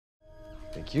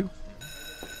Thank you.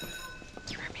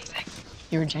 You were amazing.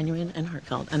 You were genuine and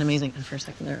heartfelt and amazing. And for a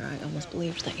second there, I almost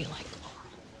believed that you liked Laurel.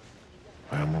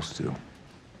 I almost do.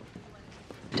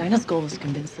 Dinah's goal was to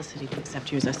convince the city to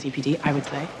accept you as a CPD. I would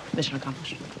say mission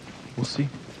accomplished. We'll see.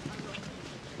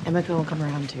 Emeka will come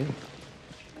around too.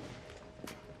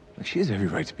 Look, she has every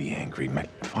right to be angry. My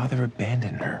father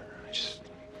abandoned her.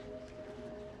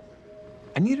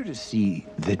 I need her to see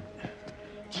that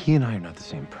he and I are not the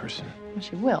same person. Well,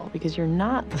 she will, because you're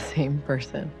not the same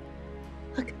person.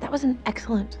 Look, that was an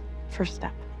excellent first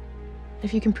step.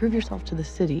 If you can prove yourself to the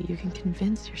city, you can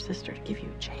convince your sister to give you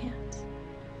a chance.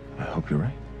 I hope you're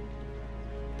right.